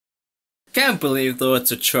Can't believe though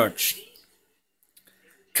it's a church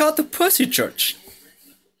called the Pussy Church.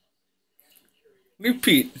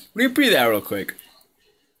 Repeat that real quick.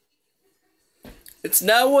 It's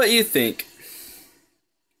not what you think,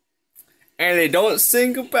 and they don't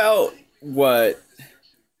sing about what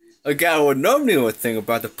a guy would normally would think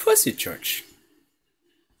about the Pussy Church.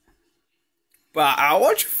 But I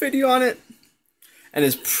watched a video on it, and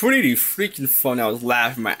it's pretty freaking funny. I was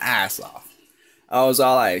laughing my ass off. I was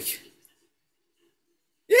all like,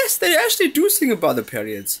 yes, they actually do sing about the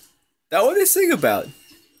periods. That's what they sing about.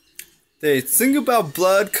 They sing about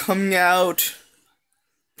blood coming out,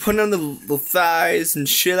 putting on the thighs and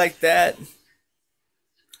shit like that.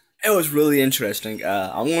 It was really interesting.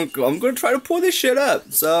 I'm gonna try to pull this shit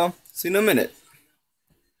up. So see you in a minute.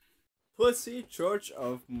 Pussy Church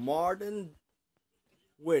of Modern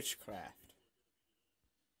Witchcraft.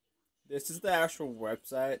 This is the actual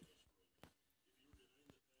website.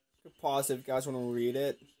 You can pause if you guys want to read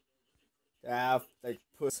it. They have like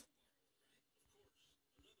puss.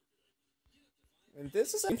 And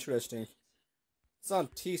this is interesting. It's on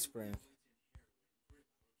Teespring.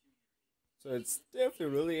 So it's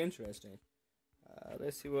definitely really interesting.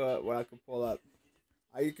 Let's see what I can pull up.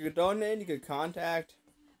 You could donate, you could contact.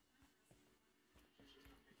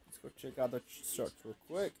 Let's go check out the search real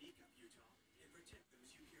quick.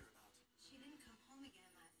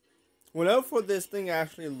 Whenever this thing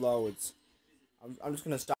actually loads, I'm just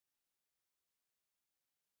gonna stop.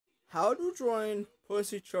 How to join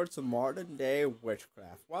Pussy Church of Modern Day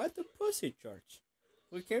Witchcraft? Why the Pussy Church?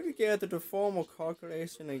 We came together to form a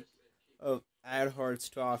congregation of adherents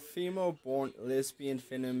to our female-born lesbian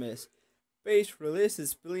feminist-based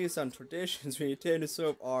religious beliefs and traditions. We intend to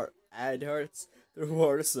serve our adherents through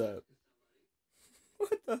worship.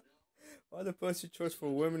 What the? Why the Pussy Church for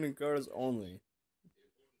women and girls only?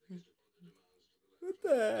 What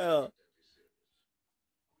the hell?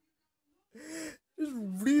 Just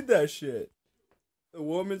read that shit. The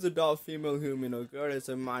woman's adult female human, or girl is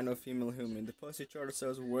a minor female human. The Pussy Church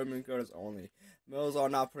serves women and girls only. Males are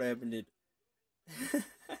not prohibited.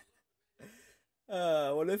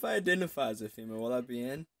 What if I identify as a female? Will I be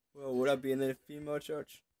in? Well, would I be in the female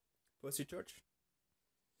church? Pussy Church?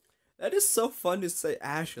 That is so fun to say,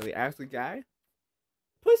 Ashley. Ashley guy?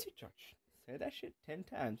 Pussy Church. Say that shit 10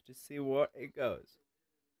 times to see where it goes.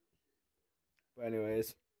 But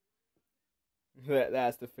anyways,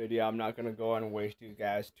 that's the video. I'm not gonna go on and waste you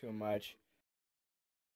guys too much.